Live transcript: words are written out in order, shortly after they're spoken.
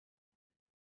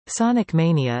Sonic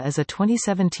Mania is a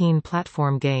 2017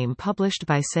 platform game published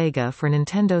by Sega for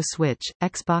Nintendo Switch,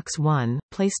 Xbox One,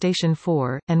 PlayStation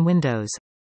 4, and Windows.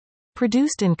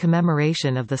 Produced in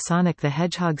commemoration of the Sonic the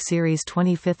Hedgehog series'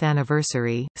 25th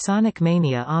anniversary, Sonic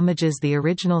Mania homages the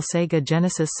original Sega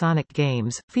Genesis Sonic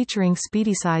games, featuring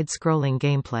speedy side-scrolling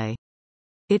gameplay.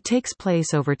 It takes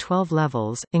place over 12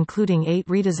 levels, including 8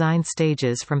 redesigned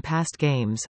stages from past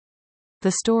games.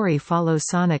 The story follows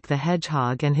Sonic the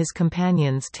Hedgehog and his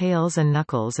companions Tails and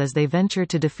Knuckles as they venture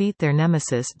to defeat their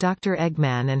nemesis Dr.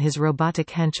 Eggman and his robotic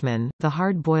henchmen, the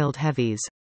Hard-Boiled Heavies.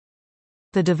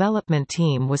 The development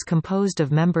team was composed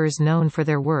of members known for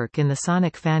their work in the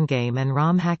Sonic fangame and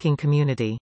ROM hacking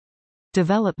community.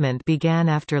 Development began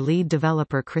after lead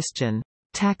developer Christian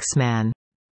Taxman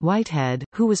Whitehead,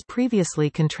 who was previously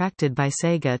contracted by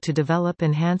Sega to develop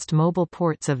enhanced mobile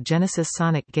ports of Genesis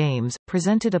Sonic games,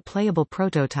 presented a playable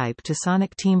prototype to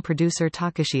Sonic team producer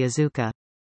Takashi Iizuka.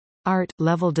 Art,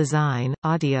 level design,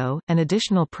 audio, and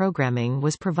additional programming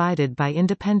was provided by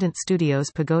independent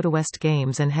studios Pagoda West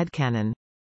Games and Headcanon.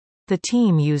 The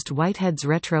team used Whitehead's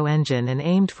retro engine and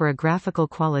aimed for a graphical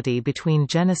quality between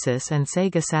Genesis and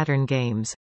Sega Saturn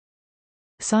games.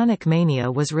 Sonic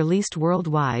Mania was released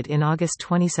worldwide in August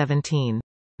 2017.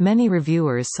 Many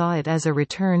reviewers saw it as a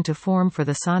return to form for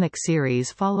the Sonic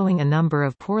series following a number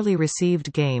of poorly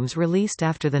received games released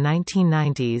after the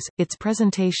 1990s. Its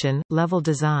presentation, level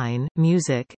design,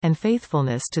 music, and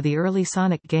faithfulness to the early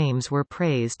Sonic games were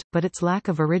praised, but its lack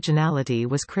of originality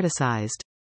was criticized.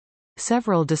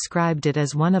 Several described it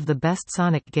as one of the best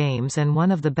Sonic games and one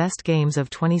of the best games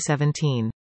of 2017.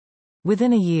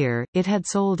 Within a year, it had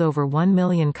sold over 1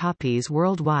 million copies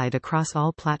worldwide across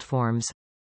all platforms.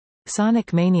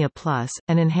 Sonic Mania Plus,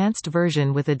 an enhanced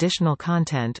version with additional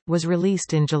content, was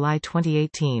released in July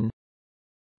 2018.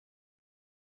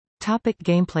 Topic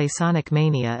gameplay. Sonic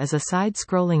Mania is a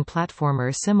side-scrolling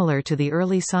platformer similar to the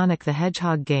early Sonic the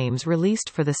Hedgehog games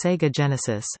released for the Sega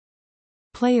Genesis.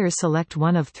 Players select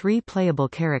one of 3 playable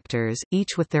characters,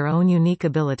 each with their own unique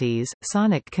abilities.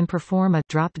 Sonic can perform a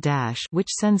drop dash, which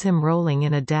sends him rolling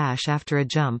in a dash after a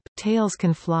jump, Tails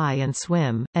can fly and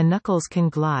swim, and Knuckles can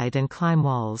glide and climb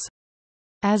walls.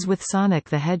 As with Sonic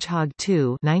the Hedgehog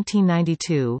 2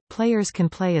 (1992), players can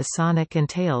play as Sonic and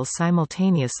Tails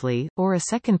simultaneously, or a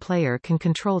second player can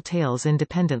control Tails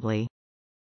independently.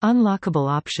 Unlockable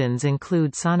options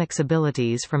include Sonic's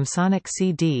abilities from Sonic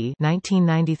CD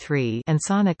 (1993) and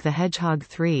Sonic the Hedgehog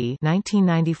 3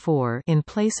 (1994) in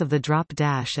place of the drop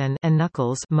dash and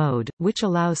Knuckles mode, which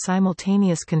allows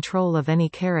simultaneous control of any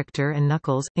character and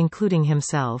Knuckles, including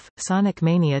himself. Sonic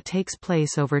Mania takes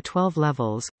place over 12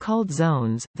 levels, called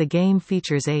zones. The game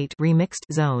features 8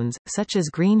 remixed zones, such as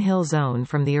Green Hill Zone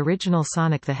from the original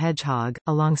Sonic the Hedgehog,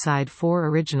 alongside 4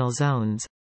 original zones.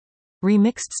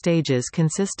 Remixed stages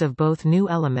consist of both new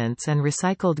elements and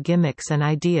recycled gimmicks and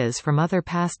ideas from other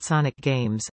past Sonic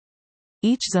games.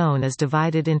 Each zone is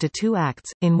divided into 2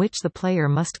 acts, in which the player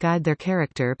must guide their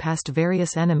character past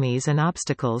various enemies and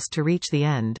obstacles to reach the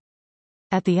end.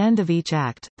 At the end of each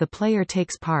act, the player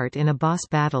takes part in a boss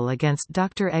battle against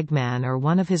Dr. Eggman or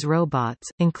one of his robots,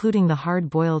 including the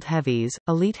Hard-Boiled Heavies,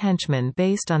 elite henchmen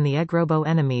based on the Eggrobo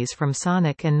enemies from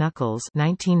Sonic and Knuckles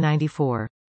 1994.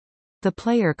 The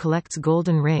player collects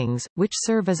golden rings, which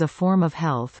serve as a form of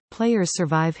health. Players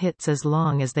survive hits as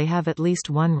long as they have at least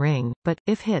 1 ring, but,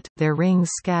 if hit, their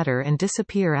rings scatter and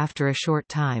disappear after a short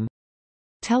time.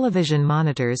 Television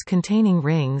monitors containing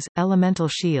rings, elemental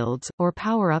shields, or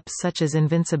power-ups such as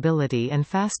invincibility and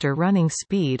faster running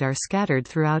speed are scattered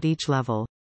throughout each level.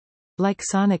 Like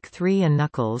Sonic 3 and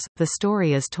Knuckles, the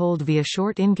story is told via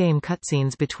short in-game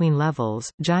cutscenes between levels.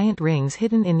 Giant rings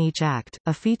hidden in each act,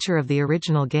 a feature of the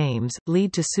original games,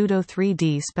 lead to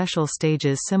pseudo-3D special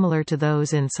stages similar to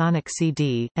those in Sonic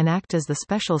CD, and act as the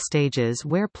special stages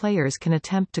where players can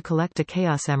attempt to collect a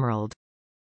Chaos Emerald.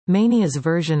 Mania's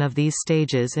version of these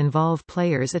stages involve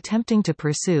players attempting to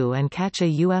pursue and catch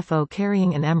a UFO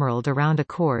carrying an emerald around a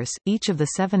course. Each of the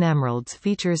 7 emeralds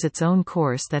features its own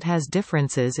course that has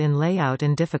differences in layout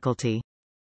and difficulty.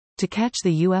 To catch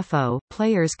the UFO,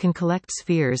 players can collect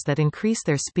spheres that increase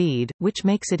their speed, which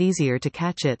makes it easier to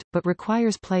catch it, but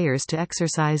requires players to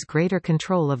exercise greater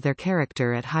control of their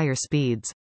character at higher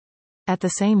speeds. At the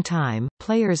same time,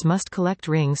 players must collect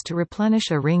rings to replenish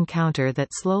a ring counter that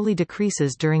slowly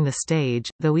decreases during the stage.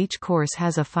 Though each course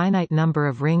has a finite number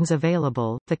of rings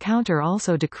available, the counter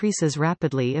also decreases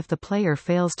rapidly if the player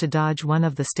fails to dodge one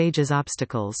of the stage's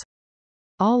obstacles.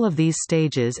 All of these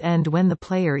stages end when the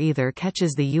player either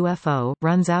catches the UFO,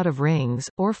 runs out of rings,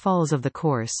 or falls of the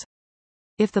course.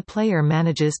 If the player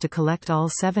manages to collect all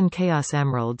 7 Chaos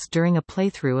Emeralds during a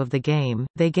playthrough of the game,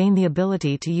 they gain the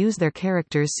ability to use their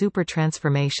character's super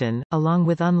transformation, along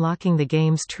with unlocking the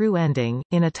game's true ending.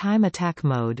 In a time attack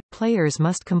mode, players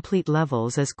must complete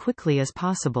levels as quickly as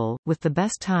possible, with the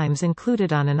best times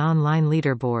included on an online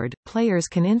leaderboard. Players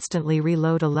can instantly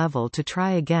reload a level to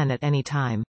try again at any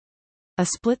time. A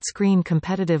split-screen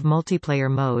competitive multiplayer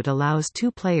mode allows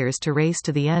 2 players to race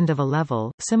to the end of a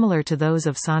level, similar to those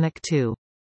of Sonic 2.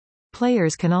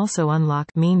 Players can also unlock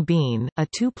Mean Bean, a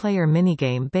 2-player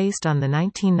minigame based on the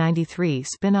 1993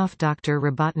 spin-off Dr.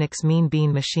 Robotnik's Mean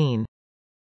Bean machine.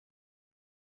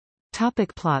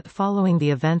 Topic plot. Following the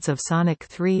events of Sonic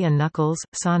 3 and Knuckles,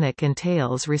 Sonic and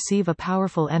Tails receive a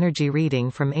powerful energy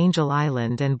reading from Angel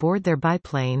Island and board their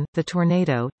biplane, the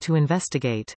Tornado, to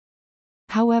investigate.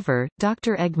 However,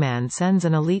 Dr. Eggman sends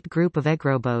an elite group of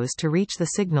Eggrobos to reach the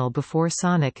signal before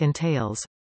Sonic and Tails.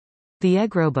 The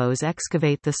Eggrobos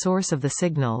excavate the source of the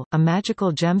signal, a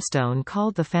magical gemstone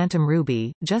called the Phantom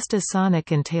Ruby, just as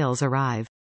Sonic and Tails arrive.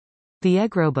 The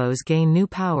Eggrobos gain new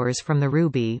powers from the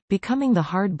Ruby, becoming the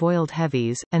hard-boiled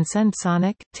heavies, and send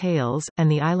Sonic, Tails,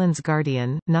 and the island's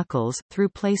guardian, Knuckles, through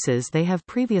places they have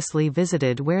previously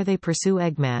visited where they pursue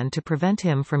Eggman to prevent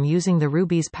him from using the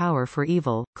Ruby's power for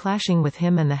evil, clashing with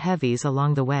him and the heavies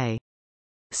along the way.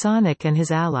 Sonic and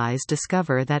his allies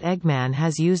discover that Eggman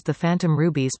has used the Phantom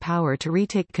Ruby's power to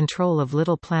retake control of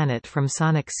Little Planet from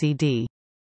Sonic CD.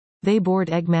 They board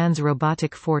Eggman's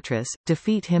robotic fortress,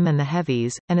 defeat him and the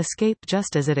heavies, and escape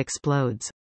just as it explodes.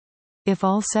 If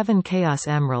all 7 Chaos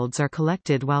Emeralds are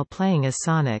collected while playing as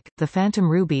Sonic, the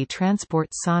Phantom Ruby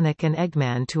transports Sonic and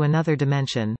Eggman to another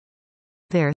dimension.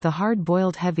 There, the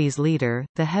hard-boiled heavies leader,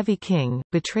 the Heavy King,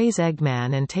 betrays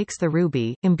Eggman and takes the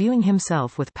Ruby, imbuing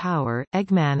himself with power.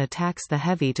 Eggman attacks the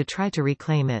Heavy to try to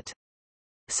reclaim it.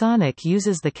 Sonic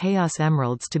uses the Chaos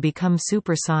Emeralds to become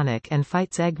Super Sonic and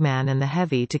fights Eggman and the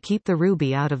Heavy to keep the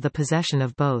Ruby out of the possession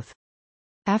of both.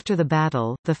 After the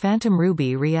battle, the Phantom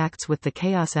Ruby reacts with the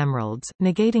Chaos Emeralds,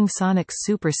 negating Sonic's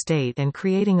super state and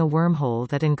creating a wormhole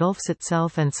that engulfs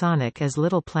itself and Sonic as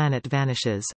Little Planet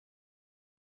vanishes.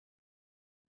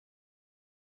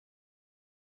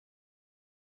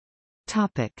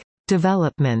 Topic: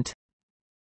 Development.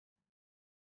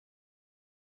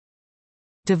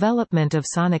 Development of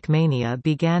Sonic Mania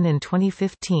began in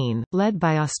 2015, led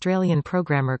by Australian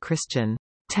programmer Christian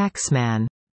Taxman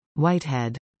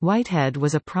Whitehead. Whitehead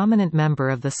was a prominent member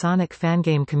of the Sonic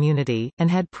fangame community,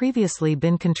 and had previously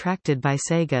been contracted by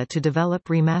Sega to develop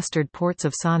remastered ports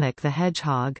of Sonic the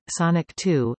Hedgehog, Sonic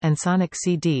 2, and Sonic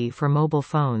CD for mobile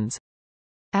phones.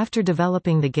 After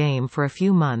developing the game for a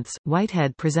few months,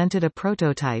 Whitehead presented a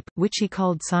prototype, which he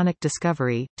called Sonic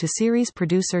Discovery, to series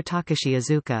producer Takashi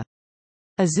Iizuka.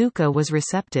 Iizuka was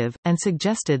receptive, and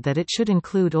suggested that it should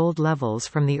include old levels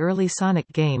from the early Sonic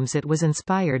games it was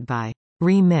inspired by,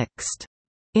 remixed,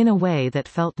 in a way that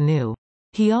felt new.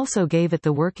 He also gave it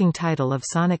the working title of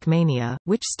Sonic Mania,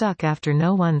 which stuck after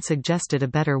no one suggested a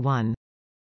better one.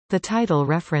 The title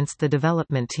referenced the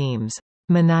development team's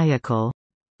maniacal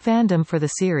fandom for the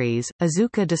series.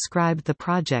 Iizuka described the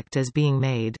project as being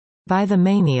made by the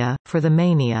mania, for the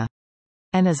mania,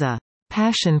 and as a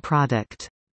passion product.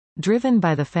 Driven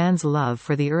by the fans' love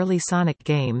for the early Sonic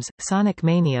games, Sonic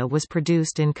Mania was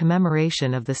produced in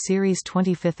commemoration of the series'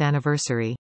 25th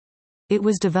anniversary. It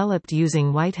was developed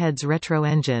using Whitehead's Retro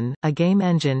Engine, a game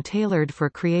engine tailored for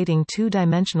creating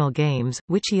two-dimensional games,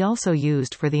 which he also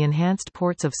used for the enhanced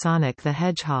ports of Sonic the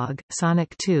Hedgehog,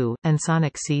 Sonic 2, and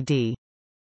Sonic CD.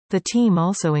 The team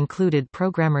also included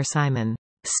programmer Simon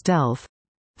Stealth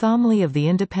Thomley of the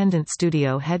independent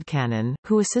studio Headcanon,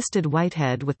 who assisted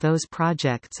Whitehead with those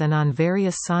projects and on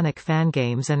various Sonic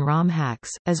fangames and ROM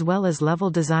hacks, as well as level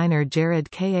designer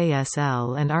Jared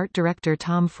Kasl and art director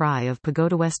Tom Fry of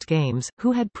Pagoda West Games,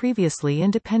 who had previously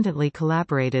independently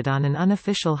collaborated on an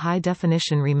unofficial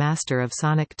high-definition remaster of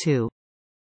Sonic 2.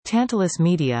 Tantalus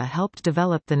Media helped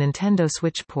develop the Nintendo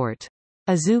Switch port.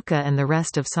 Iizuka and the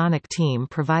rest of Sonic team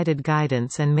provided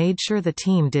guidance and made sure the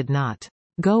team did not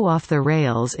go off the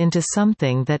rails into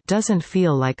something that doesn't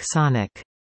feel like Sonic.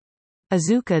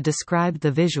 Iizuka described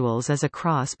the visuals as a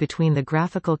cross between the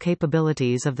graphical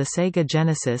capabilities of the Sega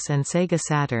Genesis and Sega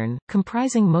Saturn,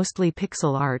 comprising mostly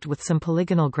pixel art with some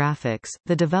polygonal graphics.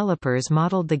 The developers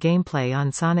modeled the gameplay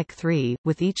on Sonic 3,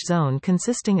 with each zone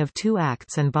consisting of 2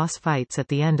 acts and boss fights at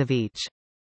the end of each.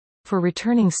 For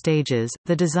returning stages,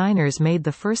 the designers made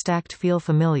the first act feel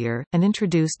familiar, and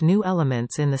introduced new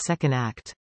elements in the second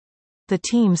act. The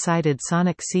team cited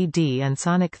Sonic CD and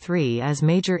Sonic 3 as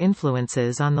major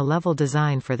influences on the level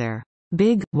design for their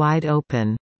big, wide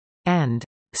open, and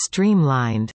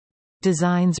streamlined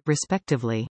designs,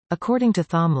 respectively. According to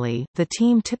Thomley, the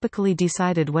team typically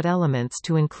decided what elements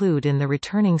to include in the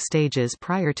returning stages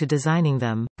prior to designing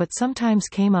them, but sometimes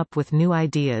came up with new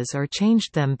ideas or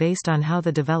changed them based on how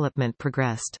the development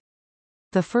progressed.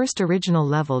 The first original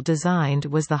level designed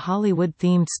was the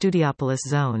Hollywood-themed Studiopolis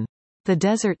Zone. The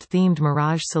desert-themed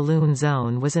Mirage Saloon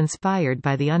Zone was inspired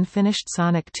by the unfinished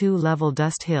Sonic 2 level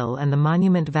Dust Hill and the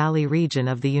Monument Valley region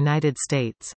of the United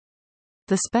States.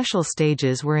 The special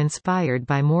stages were inspired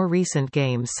by more recent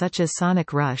games such as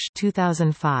Sonic Rush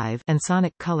 2005 and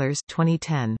Sonic Colors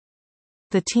 2010.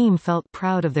 The team felt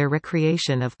proud of their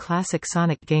recreation of classic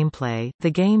Sonic gameplay.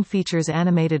 The game features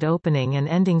animated opening and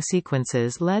ending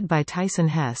sequences led by Tyson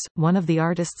Hesse, one of the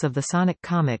artists of the Sonic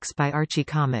comics by Archie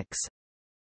Comics.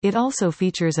 It also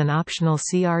features an optional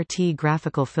CRT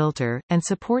graphical filter, and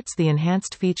supports the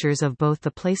enhanced features of both the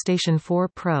PlayStation 4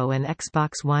 Pro and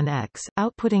Xbox One X,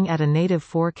 outputting at a native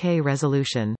 4K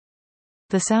resolution.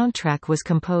 The soundtrack was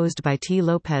composed by T.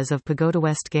 Lopez of Pagoda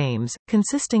West Games,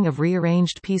 consisting of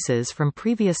rearranged pieces from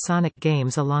previous Sonic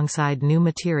games alongside new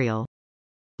material.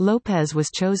 Lopez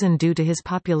was chosen due to his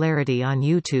popularity on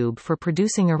YouTube for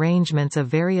producing arrangements of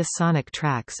various Sonic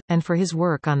tracks, and for his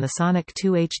work on the Sonic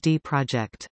 2 HD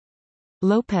project.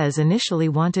 Lopez initially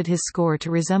wanted his score to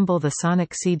resemble the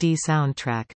Sonic CD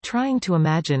soundtrack, trying to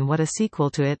imagine what a sequel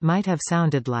to it might have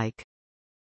sounded like.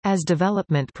 As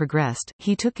development progressed,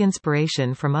 he took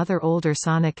inspiration from other older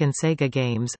Sonic and Sega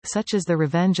games, such as The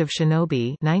Revenge of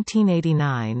Shinobi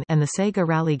 1989 and the Sega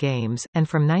Rally games, and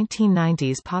from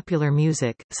 1990s popular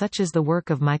music, such as the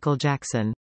work of Michael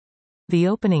Jackson. The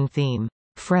opening theme,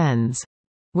 Friends,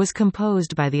 was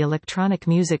composed by the electronic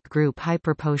music group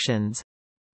Hyper Potions.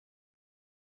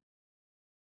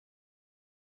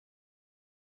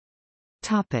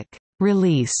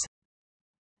 Release.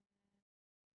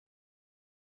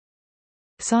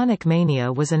 Sonic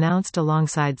Mania was announced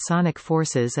alongside Sonic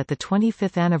Forces at the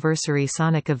 25th anniversary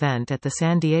Sonic event at the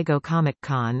San Diego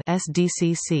Comic-Con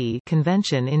 (SDCC)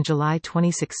 convention in July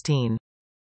 2016.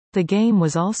 The game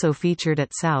was also featured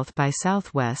at South by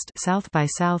Southwest,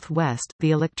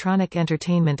 the Electronic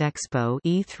Entertainment Expo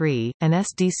 (E3), and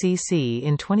SDCC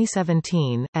in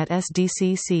 2017. At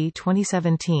SDCC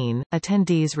 2017,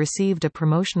 attendees received a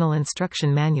promotional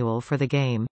instruction manual for the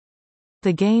game.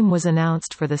 The game was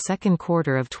announced for the second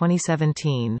quarter of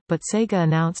 2017, but Sega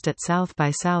announced at South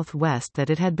by Southwest that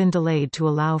it had been delayed to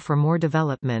allow for more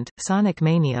development. Sonic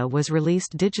Mania was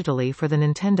released digitally for the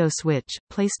Nintendo Switch,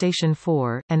 PlayStation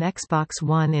 4, and Xbox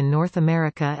One in North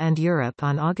America and Europe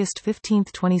on August 15,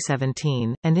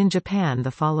 2017, and in Japan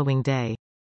the following day.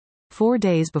 4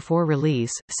 days before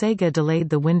release, Sega delayed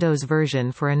the Windows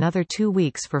version for another 2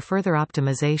 weeks for further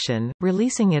optimization,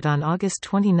 releasing it on August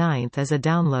 29 as a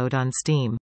download on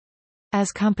Steam.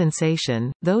 As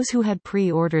compensation, those who had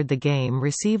pre-ordered the game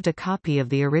received a copy of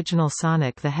the original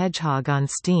Sonic the Hedgehog on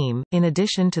Steam. In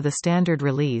addition to the standard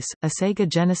release, a Sega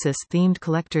Genesis-themed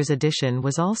collector's edition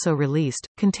was also released,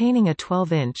 containing a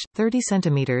 12-inch (30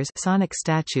 cm) Sonic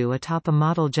statue atop a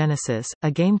model Genesis,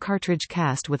 a game cartridge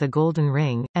cast with a golden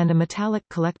ring, and a metallic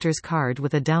collector's card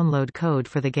with a download code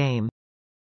for the game.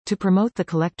 To promote the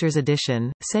collector's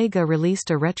edition, Sega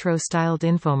released a retro-styled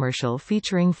infomercial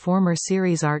featuring former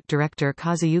series art director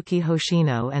Kazuyuki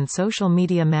Hoshino and social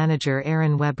media manager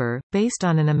Aaron Weber, based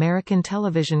on an American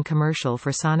television commercial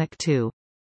for Sonic 2.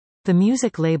 The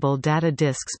music label Data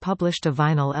Discs published a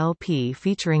vinyl LP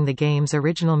featuring the game's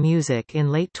original music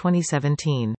in late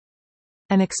 2017.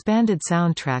 An expanded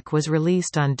soundtrack was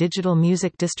released on digital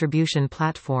music distribution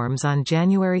platforms on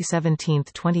January 17,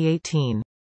 2018.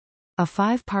 A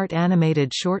 5-part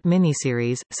animated short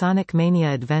miniseries, Sonic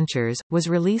Mania Adventures, was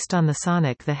released on the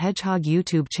Sonic the Hedgehog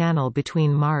YouTube channel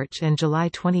between March and July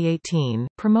 2018,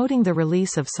 promoting the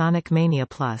release of Sonic Mania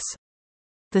Plus.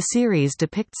 The series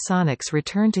depicts Sonic's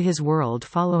return to his world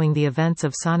following the events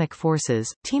of Sonic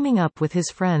Forces, teaming up with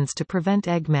his friends to prevent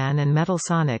Eggman and Metal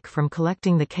Sonic from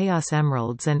collecting the Chaos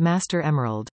Emeralds and Master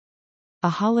Emerald. A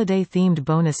holiday-themed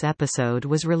bonus episode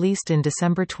was released in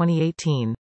December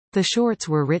 2018. The shorts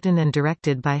were written and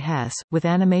directed by Hesse, with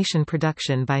animation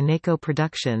production by Nako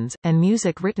Productions, and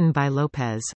music written by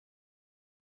Lopez.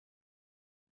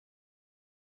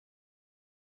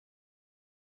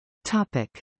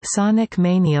 Sonic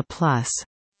Mania Plus.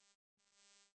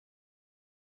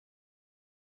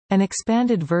 An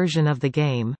expanded version of the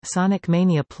game, Sonic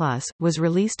Mania Plus, was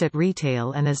released at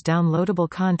retail and as downloadable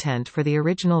content for the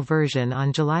original version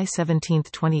on July 17,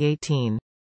 2018.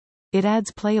 It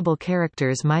adds playable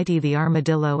characters Mighty the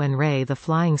Armadillo and Ray the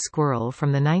Flying Squirrel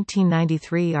from the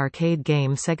 1993 arcade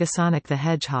game Sega Sonic the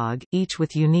Hedgehog, each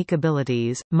with unique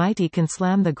abilities. Mighty can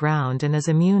slam the ground and is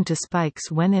immune to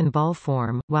spikes when in ball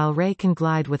form, while Ray can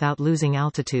glide without losing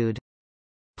altitude.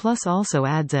 Plus also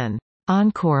adds an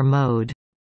encore mode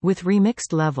with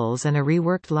remixed levels and a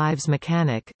reworked lives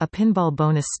mechanic, a pinball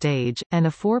bonus stage, and a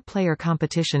 4-player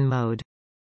competition mode.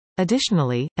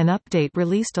 Additionally, an update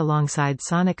released alongside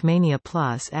Sonic Mania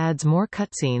Plus adds more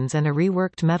cutscenes and a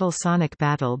reworked Metal Sonic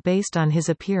battle based on his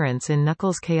appearance in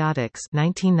Knuckles Chaotix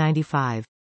 1995.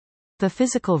 The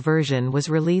physical version was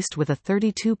released with a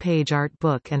 32-page art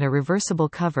book and a reversible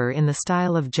cover in the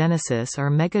style of Genesis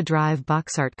or Mega Drive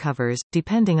box art covers,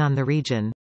 depending on the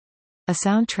region. A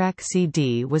soundtrack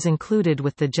CD was included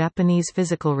with the Japanese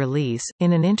physical release.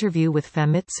 In an interview with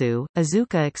Famitsu,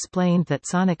 Iizuka explained that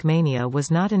Sonic Mania was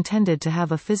not intended to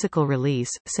have a physical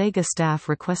release. Sega staff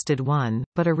requested one,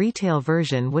 but a retail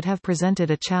version would have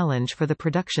presented a challenge for the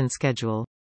production schedule.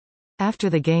 After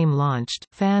the game launched,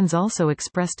 fans also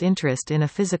expressed interest in a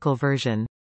physical version.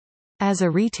 As a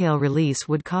retail release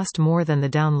would cost more than the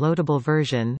downloadable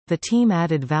version, the team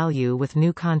added value with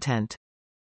new content.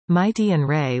 Mighty and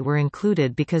Ray were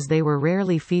included because they were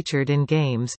rarely featured in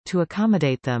games. To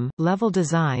accommodate them, level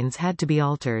designs had to be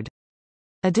altered.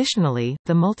 Additionally,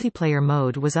 the multiplayer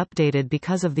mode was updated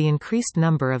because of the increased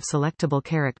number of selectable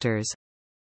characters.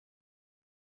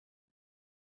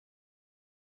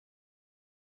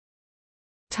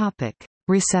 Topic: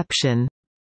 Reception.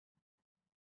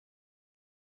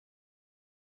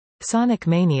 Sonic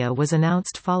Mania was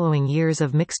announced following years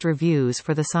of mixed reviews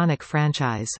for the Sonic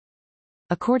franchise.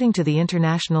 According to the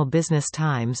International Business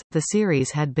Times, the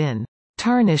series had been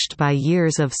tarnished by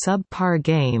years of subpar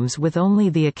games with only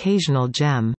the occasional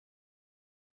gem.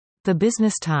 The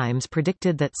Business Times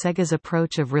predicted that Sega's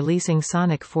approach of releasing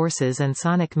Sonic Forces and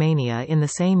Sonic Mania in the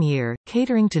same year,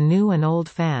 catering to new and old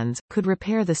fans, could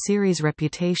repair the series'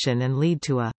 reputation and lead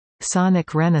to a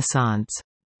Sonic renaissance.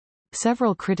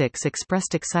 Several critics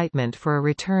expressed excitement for a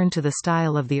return to the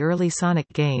style of the early Sonic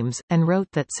games, and wrote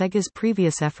that Sega's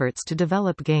previous efforts to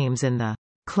develop games in the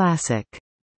classic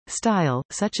style,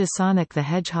 such as Sonic the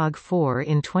Hedgehog 4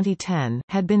 in 2010,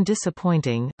 had been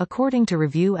disappointing. According to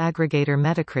review aggregator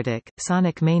Metacritic,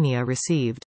 Sonic Mania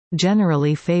received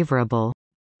generally favorable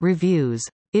reviews.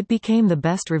 It became the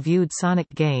best-reviewed Sonic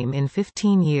game in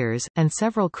 15 years, and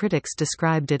several critics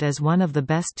described it as one of the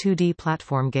best 2D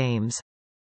platform games.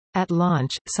 At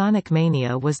launch, Sonic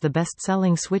Mania was the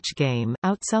best-selling Switch game,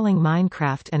 outselling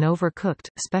Minecraft and Overcooked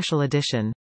Special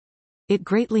Edition. It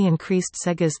greatly increased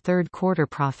Sega's third-quarter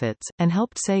profits, and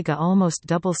helped Sega almost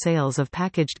double sales of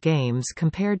packaged games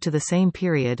compared to the same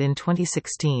period in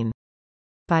 2016.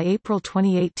 By April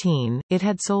 2018, it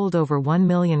had sold over 1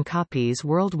 million copies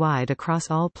worldwide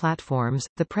across all platforms.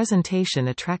 The presentation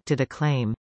attracted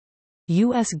acclaim.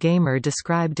 US Gamer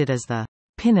described it as the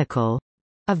pinnacle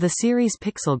of the series'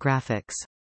 pixel graphics.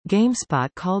 GameSpot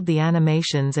called the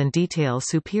animations and detail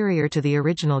superior to the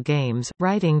original games,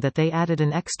 writing that they added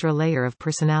an extra layer of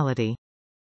personality.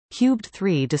 Cubed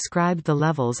 3 described the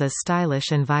levels as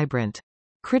stylish and vibrant.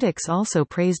 Critics also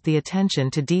praised the attention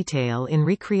to detail in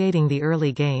recreating the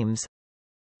early games.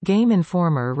 Game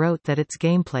Informer wrote that its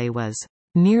gameplay was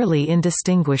nearly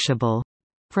indistinguishable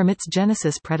from its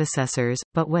Genesis predecessors,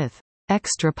 but with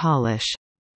extra polish.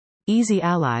 Easy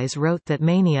Allies wrote that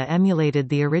Mania emulated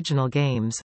the original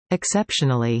games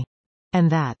exceptionally, and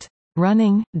that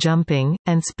running, jumping,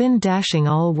 and spin dashing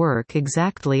all work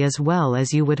exactly as well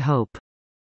as you would hope.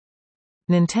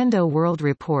 Nintendo World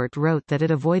Report wrote that it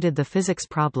avoided the physics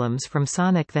problems from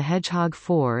Sonic the Hedgehog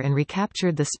 4 and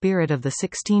recaptured the spirit of the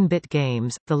 16-bit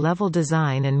games. The level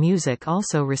design and music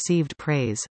also received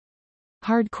praise.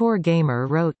 Hardcore Gamer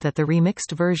wrote that the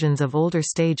remixed versions of older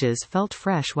stages felt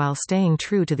fresh while staying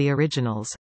true to the originals.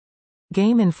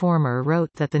 Game Informer wrote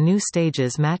that the new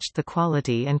stages matched the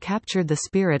quality and captured the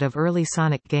spirit of early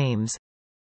Sonic games.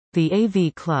 The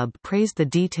AV Club praised the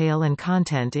detail and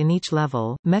content in each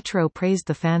level, Metro praised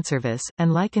the fanservice,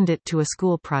 and likened it to a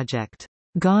school project.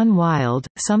 Gone wild,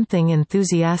 something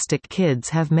enthusiastic kids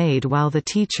have made while the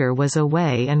teacher was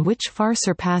away and which far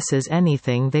surpasses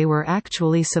anything they were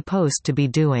actually supposed to be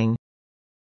doing.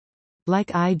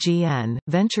 Like IGN,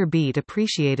 VentureBeat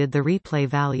appreciated the replay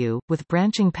value, with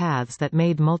branching paths that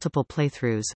made multiple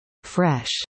playthroughs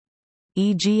fresh.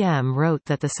 EGM wrote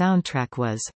that the soundtrack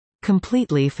was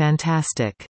completely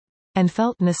fantastic and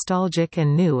felt nostalgic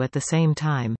and new at the same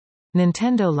time.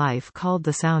 Nintendo Life called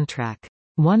the soundtrack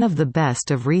one of the best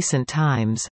of recent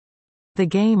times. The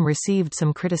game received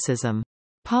some criticism.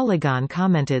 Polygon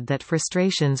commented that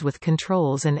frustrations with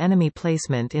controls and enemy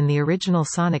placement in the original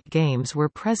Sonic games were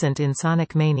present in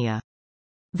Sonic Mania.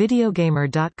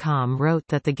 Videogamer.com wrote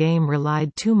that the game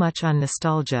relied too much on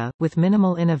nostalgia, with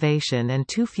minimal innovation and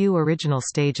too few original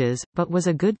stages, but was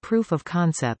a good proof of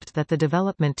concept that the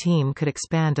development team could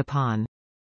expand upon.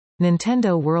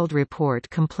 Nintendo World Report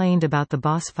complained about the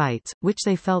boss fights, which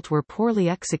they felt were poorly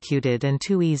executed and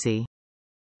too easy.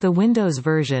 The Windows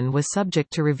version was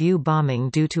subject to review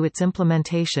bombing due to its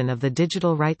implementation of the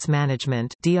Digital Rights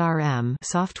Management (DRM)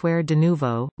 software de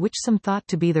novo, which some thought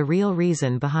to be the real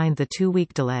reason behind the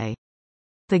 2-week delay.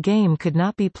 The game could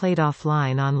not be played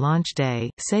offline on launch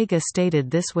day. Sega stated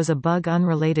this was a bug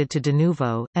unrelated to de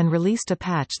novo, and released a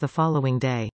patch the following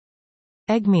day.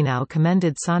 Eggminow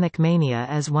commended Sonic Mania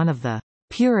as one of the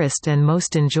purest and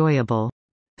most enjoyable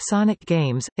Sonic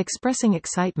games, expressing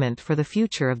excitement for the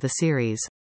future of the series.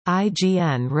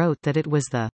 IGN wrote that it was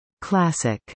the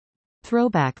classic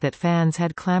throwback that fans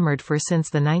had clamored for since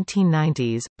the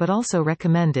 1990s, but also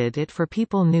recommended it for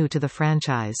people new to the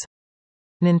franchise.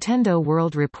 Nintendo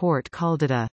World Report called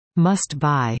it a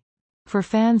must-buy for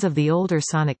fans of the older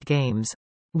Sonic games.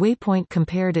 Waypoint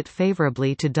compared it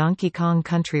favorably to Donkey Kong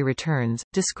Country Returns,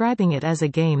 describing it as a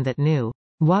game that knew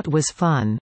what was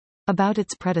fun about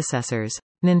its predecessors.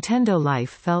 Nintendo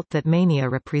Life felt that Mania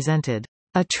represented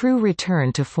a true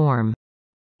return to form,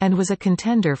 and was a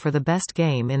contender for the best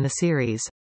game in the series.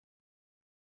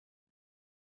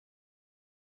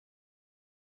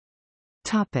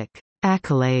 Topic: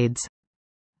 Accolades.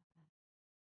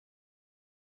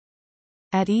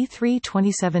 At E3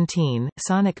 2017,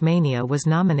 Sonic Mania was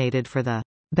nominated for the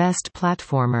Best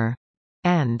Platformer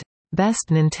and Best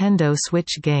Nintendo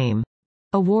Switch Game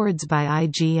awards by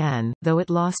IGN, though it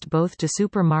lost both to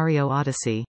Super Mario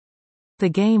Odyssey. The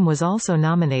game was also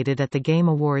nominated at the Game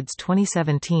Awards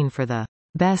 2017 for the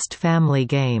Best Family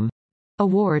Game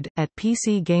award, at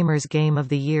PC Gamer's Game of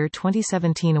the Year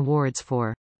 2017 awards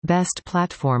for Best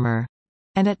Platformer,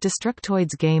 and at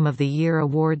Destructoid's Game of the Year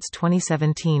Awards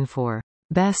 2017 for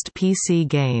Best PC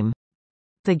Game.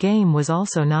 The game was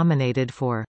also nominated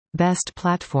for Best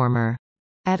Platformer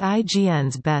at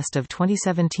IGN's Best of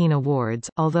 2017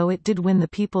 awards, although it did win the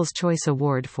People's Choice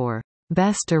Award for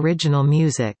Best Original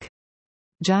Music.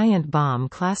 Giant Bomb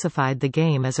classified the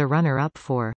game as a runner-up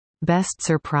for Best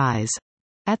Surprise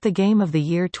at the Game of the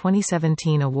Year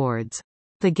 2017 awards.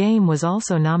 The game was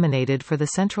also nominated for the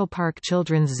Central Park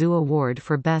Children's Zoo Award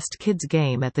for Best Kids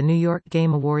Game at the New York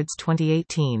Game Awards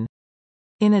 2018.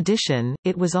 In addition,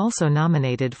 it was also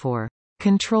nominated for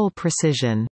Control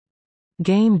Precision,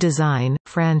 Game Design,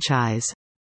 Franchise,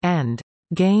 and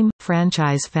Game,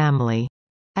 Franchise Family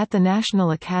at the National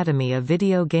Academy of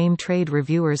Video Game Trade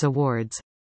Reviewers Awards.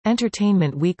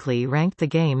 Entertainment Weekly ranked the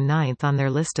game 9th on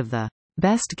their list of the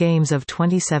best games of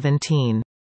 2017.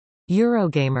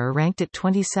 Eurogamer ranked it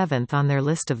 27th on their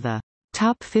list of the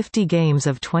top 50 games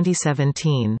of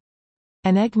 2017.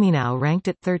 And Eggminow ranked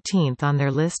it 13th on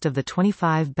their list of the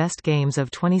 25 best games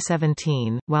of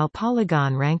 2017, while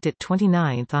Polygon ranked it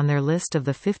 29th on their list of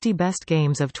the 50 best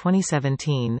games of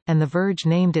 2017, and The Verge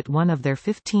named it one of their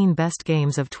 15 best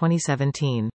games of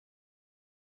 2017.